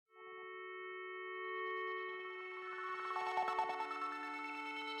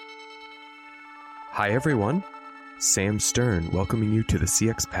Hi, everyone. Sam Stern welcoming you to the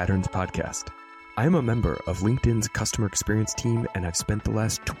CX Patterns podcast. I am a member of LinkedIn's customer experience team, and I've spent the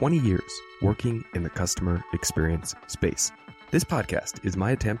last 20 years working in the customer experience space. This podcast is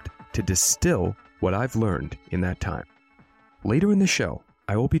my attempt to distill what I've learned in that time. Later in the show,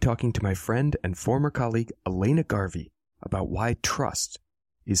 I will be talking to my friend and former colleague, Elena Garvey, about why trust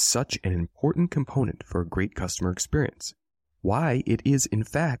is such an important component for a great customer experience. Why it is, in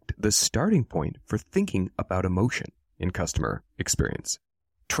fact, the starting point for thinking about emotion in customer experience.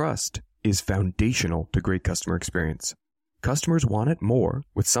 Trust is foundational to great customer experience. Customers want it more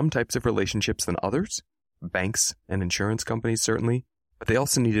with some types of relationships than others. Banks and insurance companies, certainly. But they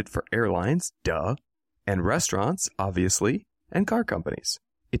also need it for airlines, duh, and restaurants, obviously, and car companies.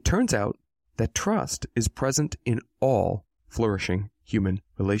 It turns out that trust is present in all flourishing human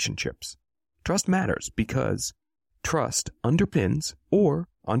relationships. Trust matters because trust underpins or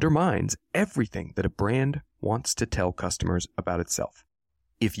undermines everything that a brand wants to tell customers about itself.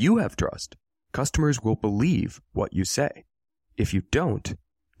 If you have trust, customers will believe what you say. If you don't,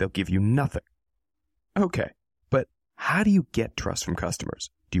 they'll give you nothing. Okay, but how do you get trust from customers?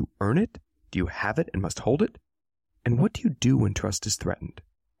 Do you earn it? Do you have it and must hold it? And what do you do when trust is threatened?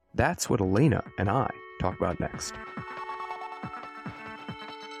 That's what Elena and I talk about next.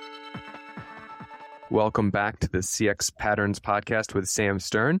 Welcome back to the CX Patterns podcast with Sam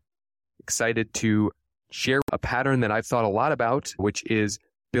Stern. Excited to share a pattern that I've thought a lot about, which is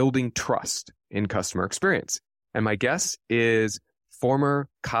building trust in customer experience. And my guest is former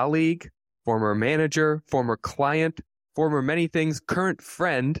colleague, former manager, former client, former many things, current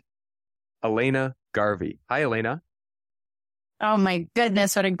friend, Elena Garvey. Hi, Elena. Oh my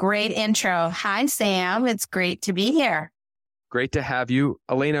goodness, what a great intro. Hi, Sam. It's great to be here. Great to have you.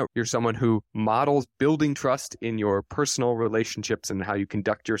 Elena, you're someone who models building trust in your personal relationships and how you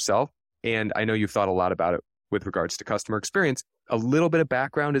conduct yourself. And I know you've thought a lot about it with regards to customer experience. A little bit of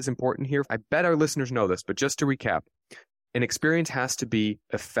background is important here. I bet our listeners know this, but just to recap, an experience has to be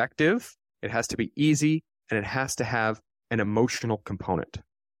effective, it has to be easy, and it has to have an emotional component.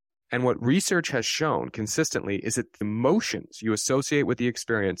 And what research has shown consistently is that the emotions you associate with the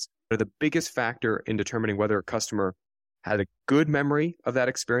experience are the biggest factor in determining whether a customer had a good memory of that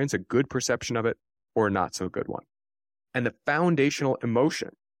experience, a good perception of it, or a not so good one. And the foundational emotion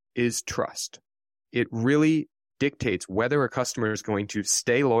is trust. It really dictates whether a customer is going to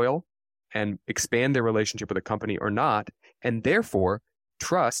stay loyal and expand their relationship with a company or not. And therefore,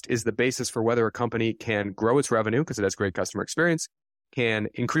 trust is the basis for whether a company can grow its revenue because it has great customer experience, can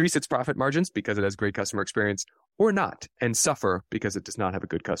increase its profit margins because it has great customer experience, or not, and suffer because it does not have a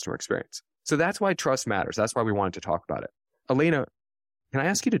good customer experience. So that's why trust matters. That's why we wanted to talk about it. Elena, can I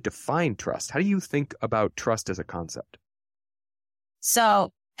ask you to define trust? How do you think about trust as a concept?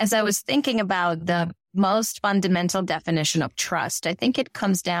 So as I was thinking about the most fundamental definition of trust, I think it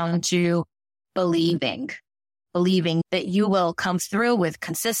comes down to believing that you will come through with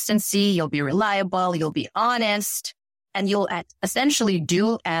consistency, you'll be reliable, you'll be honest, and you'll essentially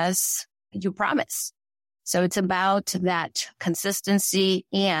do as you promise. So it's about that consistency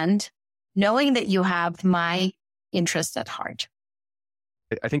and knowing that you have my interests at heart.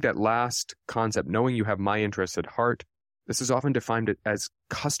 I think that last concept, knowing you have my interests at heart, this is often defined as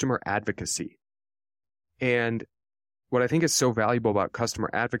customer advocacy. And what I think is so valuable about customer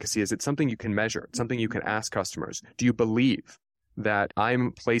advocacy is it's something you can measure. It's something you can ask customers. Do you believe that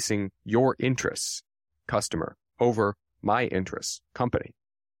I'm placing your interests, customer, over my interests, company?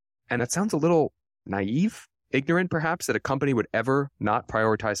 And that sounds a little naive, ignorant perhaps, that a company would ever not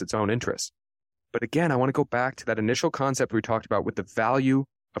prioritize its own interests. But again, I want to go back to that initial concept we talked about with the value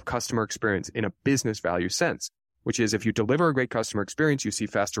of customer experience in a business value sense, which is if you deliver a great customer experience, you see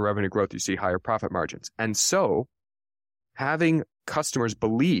faster revenue growth, you see higher profit margins. And so having customers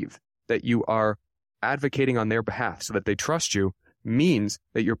believe that you are advocating on their behalf so that they trust you means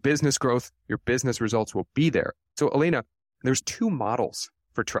that your business growth, your business results will be there. So Elena, there's two models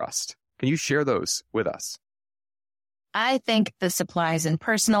for trust. Can you share those with us? I think this applies in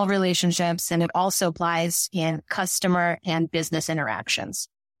personal relationships and it also applies in customer and business interactions.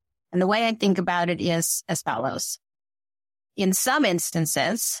 And the way I think about it is as follows. In some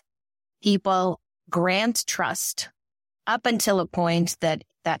instances, people grant trust up until a point that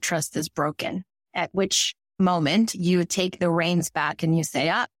that trust is broken, at which moment you take the reins back and you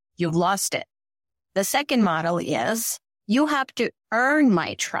say, you've lost it. The second model is you have to earn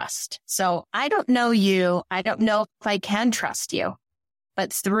my trust. So I don't know you. I don't know if I can trust you,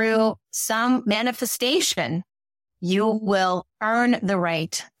 but through some manifestation, you will earn the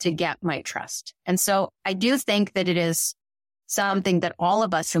right to get my trust. And so I do think that it is something that all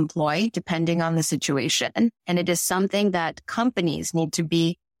of us employ depending on the situation. And it is something that companies need to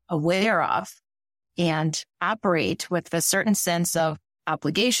be aware of and operate with a certain sense of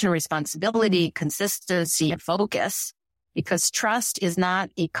obligation, responsibility, consistency, and focus, because trust is not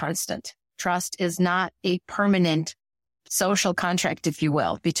a constant. Trust is not a permanent social contract, if you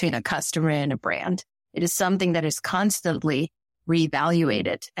will, between a customer and a brand. It is something that is constantly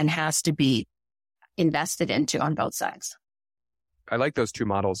reevaluated and has to be invested into on both sides. I like those two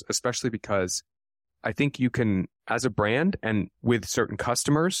models, especially because I think you can, as a brand and with certain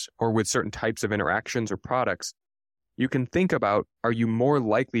customers or with certain types of interactions or products, you can think about, are you more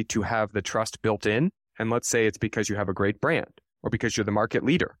likely to have the trust built in? And let's say it's because you have a great brand or because you're the market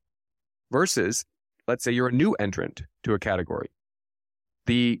leader versus, let's say you're a new entrant to a category.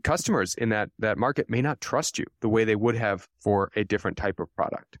 The customers in that market may not trust you the way they would have for a different type of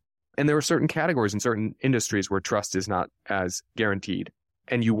product. And there are certain categories in certain industries where trust is not as guaranteed.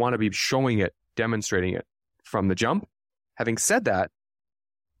 And you want to be showing it, demonstrating it from the jump. Having said that,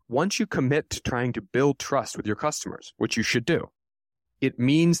 once you commit to trying to build trust with your customers, which you should do, it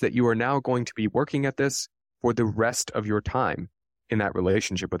means that you are now going to be working at this for the rest of your time in that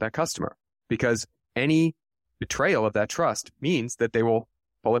relationship with that customer. Because any betrayal of that trust means that they will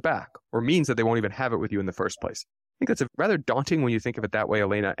pull it back or means that they won't even have it with you in the first place. I think that's rather daunting when you think of it that way,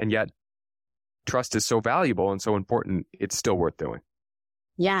 Elena, and yet trust is so valuable and so important, it's still worth doing.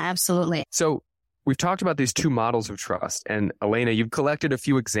 Yeah, absolutely. So we've talked about these two models of trust, and Elena, you've collected a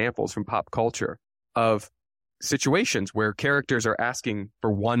few examples from pop culture of situations where characters are asking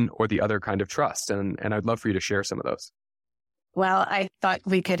for one or the other kind of trust, and I'd love for you to share some of those. Well, I thought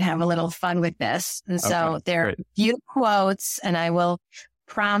we could have a little fun with this. And so there are a few quotes, and I will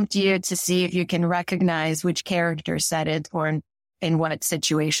prompt you to see if you can recognize which character said it or in what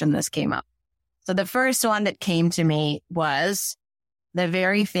situation this came up. So the first one that came to me was the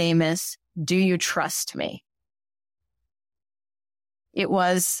very famous, "Do you trust me?" It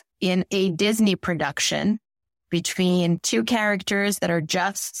was in a Disney production between two characters that are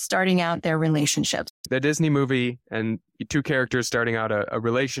just starting out their relationships. The Disney movie and two characters starting out a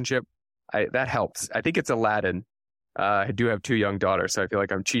relationship, that helps. I think it's Aladdin. I do have two young daughters, so I feel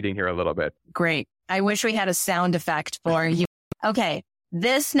like I'm cheating here a little bit. Great. I wish we had a sound effect for you. Okay.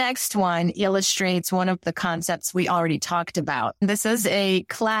 This next one illustrates one of the concepts we already talked about. This is a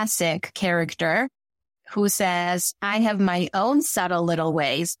classic character who says, "I have my own subtle little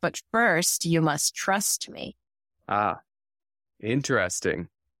ways, but first you must trust me." Ah, interesting.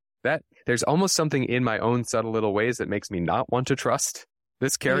 That there's almost something in my own subtle little ways that makes me not want to trust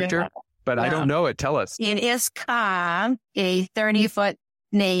this character, but I don't know it. Tell us. It is Kaa, a 30-foot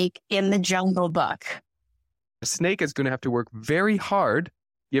snake in the Jungle Book. A snake is going to have to work very hard,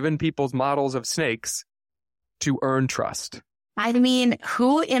 given people's models of snakes, to earn trust. I mean,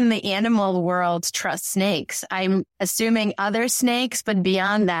 who in the animal world trusts snakes? I'm assuming other snakes, but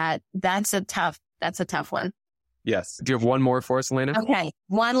beyond that, that's a tough one. Yes. Do you have one more for us, Elena? Okay.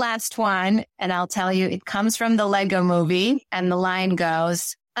 One last one, and I'll tell you, it comes from the Lego movie, and the line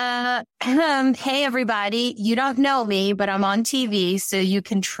goes, "Hey, everybody, you don't know me, but I'm on TV, so you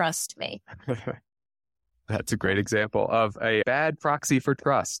can trust me." That's a great example of a bad proxy for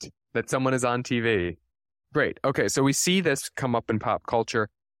trust, that someone is on TV. Great. Okay, so we see this come up in pop culture.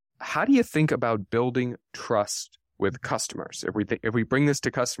 How do you think about building trust with customers? If we bring this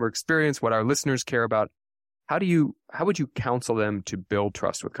to customer experience, what our listeners care about, how would you counsel them to build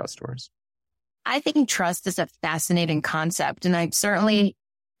trust with customers? I think trust is a fascinating concept, and I've certainly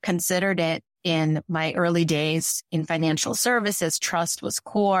considered it in my early days in financial services. Trust was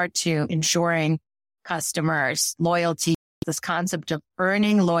core to ensuring customers' loyalty. This concept of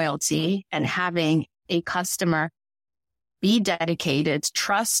earning loyalty and having a customer be dedicated,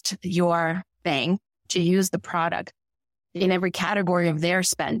 trust your bank to use the product in every category of their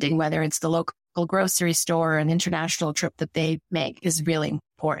spending, whether it's the local grocery store or an international trip that they make, is really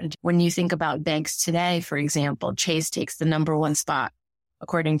important. When you think about banks today, for example, Chase takes the number one spot,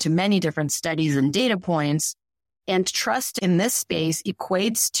 according to many different studies and data points. And trust in this space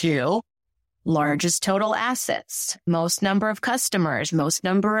equates to largest total assets, most number of customers, most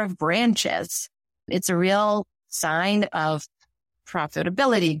number of branches. It's a real sign of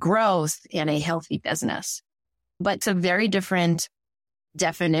profitability, growth, and a healthy business. But it's a very different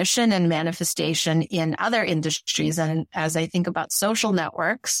definition and manifestation in other industries. And as I think about social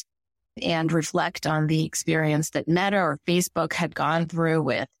networks and reflect on the experience that Meta or Facebook had gone through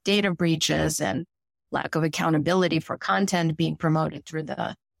with data breaches and lack of accountability for content being promoted through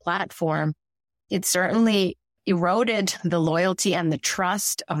the platform, it certainly eroded the loyalty and the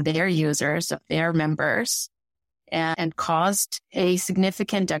trust of their users, of their members. and caused a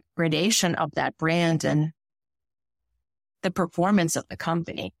significant degradation of that brand and the performance of the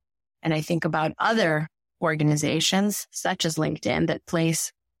company. And I think about other organizations such as LinkedIn that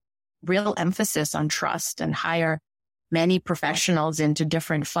place real emphasis on trust and hire many professionals into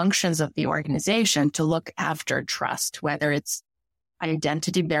different functions of the organization to look after trust, whether it's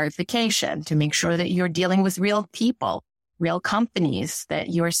identity verification to make sure that you're dealing with real people, real companies, that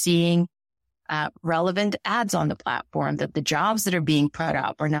you're seeing relevant ads on the platform, that the jobs that are being put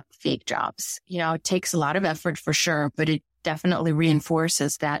up are not fake jobs. It takes a lot of effort for sure, but it definitely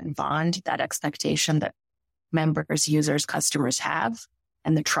reinforces that bond, that expectation that members, users, customers have,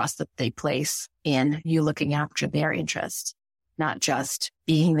 and the trust that they place in you looking after their interests, not just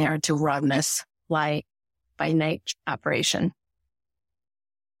being there to run this fly-by-night operation.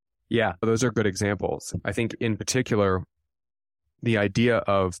 Yeah, those are good examples. I think in particular, the idea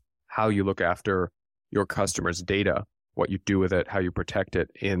of how you look after your customers' data, what you do with it, how you protect it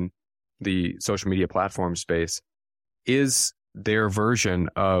in the social media platform space is their version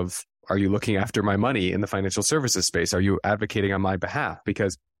of, are you looking after my money in the financial services space? Are you advocating on my behalf?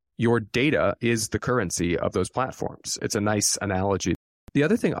 Because your data is the currency of those platforms. It's a nice analogy. The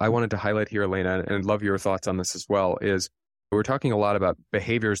other thing I wanted to highlight here, Elena, and I'd love your thoughts on this as well, is we're talking a lot about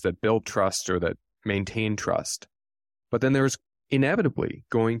behaviors that build trust or that maintain trust. But then there's inevitably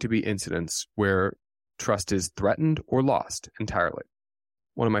going to be incidents where trust is threatened or lost entirely.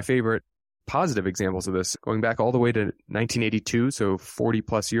 One of my favorite positive examples of this, going back all the way to 1982, so 40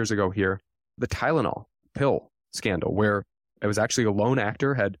 plus years ago here, the Tylenol pill scandal, where it was actually a lone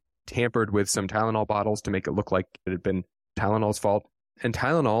actor had tampered with some Tylenol bottles to make it look like it had been Tylenol's fault. And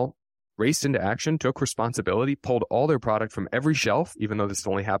Tylenol raced into action, took responsibility, pulled all their product from every shelf, even though this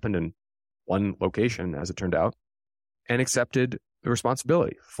only happened in one location, as it turned out, and accepted the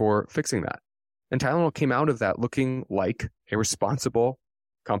responsibility for fixing that. And Tylenol came out of that looking like a responsible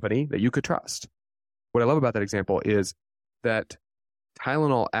company that you could trust. What I love about that example is that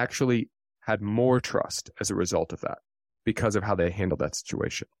Tylenol actually had more trust as a result of that because of how they handled that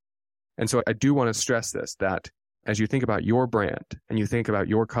situation. And so I do want to stress this, that as you think about your brand and you think about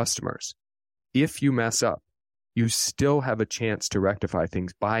your customers, if you mess up, you still have a chance to rectify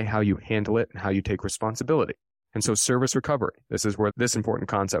things by how you handle it and how you take responsibility. And so service recovery, this is where this important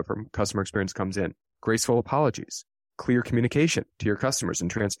concept from customer experience comes in. Graceful apologies, clear communication to your customers,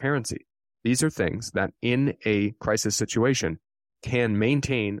 and transparency. These are things that in a crisis situation can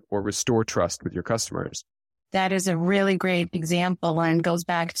maintain or restore trust with your customers. That is a really great example and goes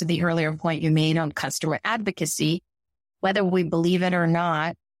back to the earlier point you made on customer advocacy. Whether we believe it or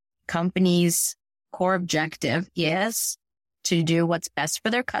not, companies' core objective is to do what's best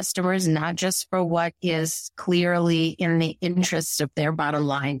for their customers, not just for what is clearly in the interests of their bottom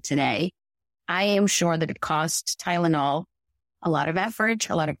line today. I am sure that it cost Tylenol a lot of effort,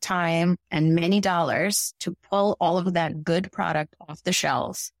 a lot of time, and many dollars to pull all of that good product off the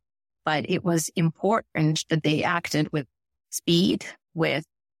shelves. But it was important that they acted with speed, with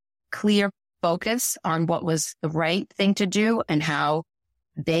clear focus on what was the right thing to do and how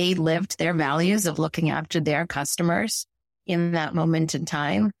they lived their values of looking after their customers in that moment in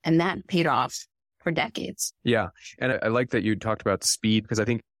time. And that paid off for decades. Yeah. And I like that you talked about speed, because I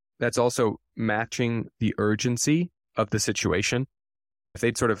think that's also matching the urgency of the situation. If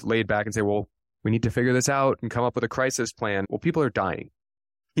they'd sort of laid back and say, well, we need to figure this out and come up with a crisis plan. Well, people are dying.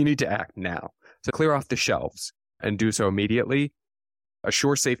 You need to act now. So clear off the shelves and do so immediately.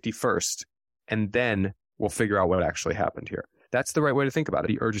 Assure safety first, and then we'll figure out what actually happened here. That's the right way to think about it.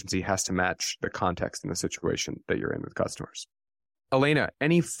 The urgency has to match the context and the situation that you're in with customers. Elena,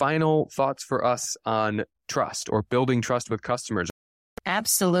 any final thoughts for us on trust or building trust with customers?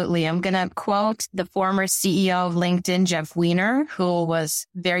 Absolutely. I'm going to quote the former CEO of LinkedIn, Jeff Weiner, who was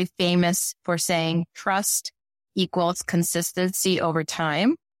very famous for saying trust equals consistency over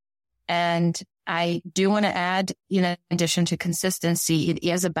time. And I do want to add, in addition to consistency, it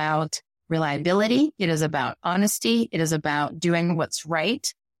is about reliability. It is about honesty. It is about doing what's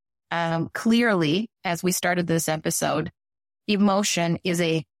right. Clearly, as we started this episode, emotion is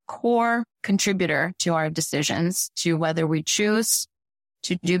a core contributor to our decisions, to whether we choose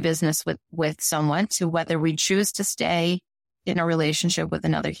to do business with someone, to whether we choose to stay in a relationship with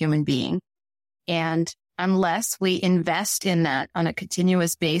another human being. And unless we invest in that on a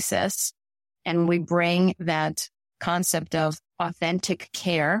continuous basis and we bring that concept of authentic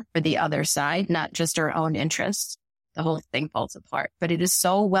care for the other side, not just our own interests, the whole thing falls apart. But it is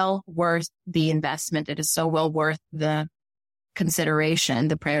so well worth the investment. It is so well worth the consideration,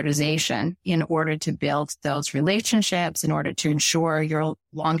 the prioritization, in order to build those relationships, in order to ensure your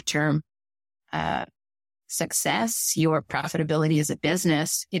long-term success, your profitability as a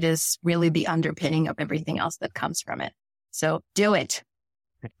business, it is really the underpinning of everything else that comes from it. So do it.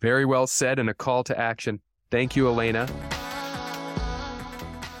 Very well said, and a call to action. Thank you, Elena.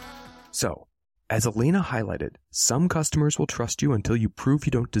 So, as Elena highlighted, some customers will trust you until you prove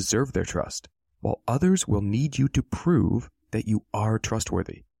you don't deserve their trust, while others will need you to prove that you are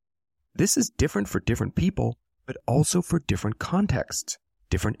trustworthy. This is different for different people, but also for different contexts,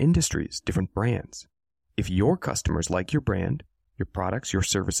 different industries, different brands. If your customers like your brand, your products, your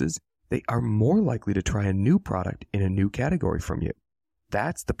services, they are more likely to try a new product in a new category from you.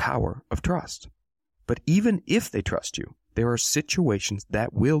 That's the power of trust. But even if they trust you, there are situations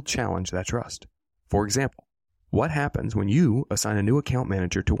that will challenge that trust. For example, what happens when you assign a new account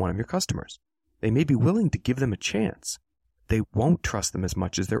manager to one of your customers? They may be willing to give them a chance. They won't trust them as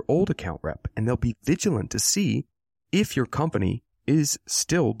much as their old account rep, and they'll be vigilant to see if your company is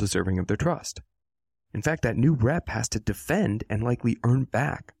still deserving of their trust. In fact, that new rep has to defend and likely earn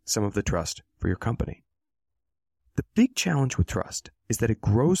back some of the trust for your company. The big challenge with trust is that it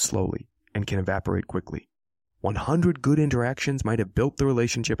grows slowly and can evaporate quickly. 100 good interactions might have built the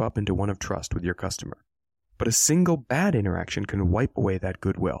relationship up into one of trust with your customer, but a single bad interaction can wipe away that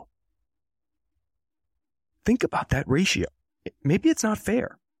goodwill. Think about that ratio. Maybe it's not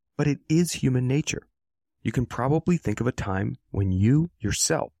fair, but it is human nature. You can probably think of a time when you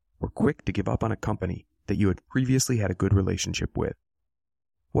yourself were quick to give up on a company that you had previously had a good relationship with.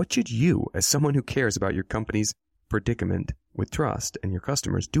 What should you, as someone who cares about your company's predicament with trust and your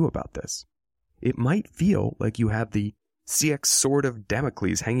customers, do about this? It might feel like you have the CX sword of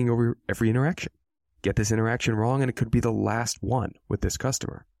Damocles hanging over every interaction. Get this interaction wrong and it could be the last one with this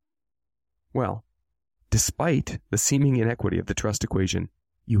customer. Well, despite the seeming inequity of the trust equation,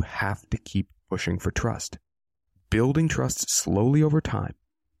 you have to keep pushing for trust. Building trust slowly over time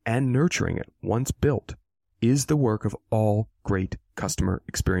and nurturing it once built is the work of all great customer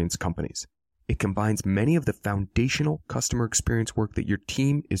experience companies. It combines many of the foundational customer experience work that your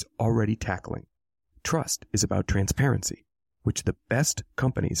team is already tackling. Trust is about transparency, which the best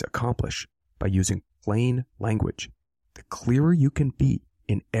companies accomplish by using plain language. The clearer you can be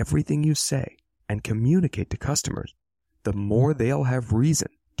in everything you say and communicate to customers, the more they'll have reason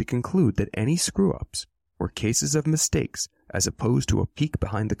to conclude that any screw-ups were cases of mistakes as opposed to a peek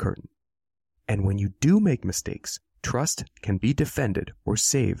behind the curtain. And when you do make mistakes, trust can be defended or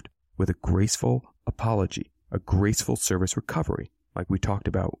saved with a graceful apology, a graceful service recovery, like we talked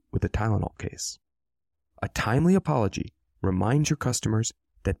about with the Tylenol case. A timely apology reminds your customers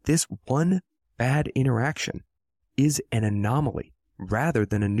that this one bad interaction is an anomaly rather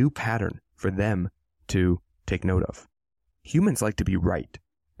than a new pattern for them to take note of. Humans like to be right,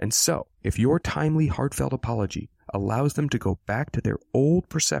 and so if your timely, heartfelt apology allows them to go back to their old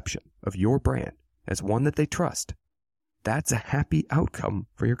perception of your brand as one that they trust, that's a happy outcome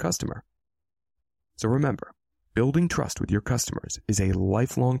for your customer. So remember, building trust with your customers is a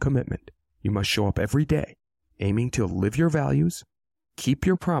lifelong commitment. You must show up every day, aiming to live your values, keep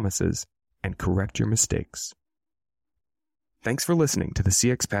your promises, and correct your mistakes. Thanks for listening to the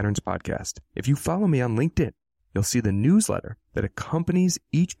CX Patterns podcast. If you follow me on LinkedIn, you'll see the newsletter that accompanies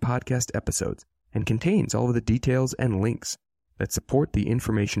each podcast episode and contains all of the details and links that support the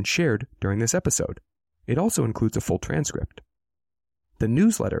information shared during this episode. It also includes a full transcript. The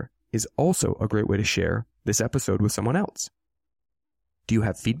newsletter is also a great way to share this episode with someone else. Do you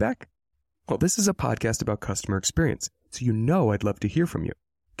have feedback? Well, this is a podcast about customer experience, so you know I'd love to hear from you.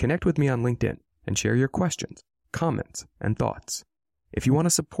 Connect with me on LinkedIn and share your questions, comments, and thoughts. If you want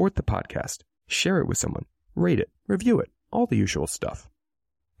to support the podcast, share it with someone, rate it, review it, all the usual stuff.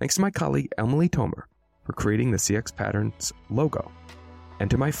 Thanks to my colleague Emily Tomer for creating the CX Patterns logo, and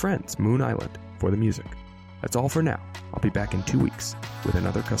to my friends Moon Island for the music. That's all for now. I'll be back in 2 weeks with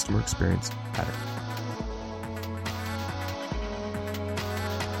another customer experience pattern.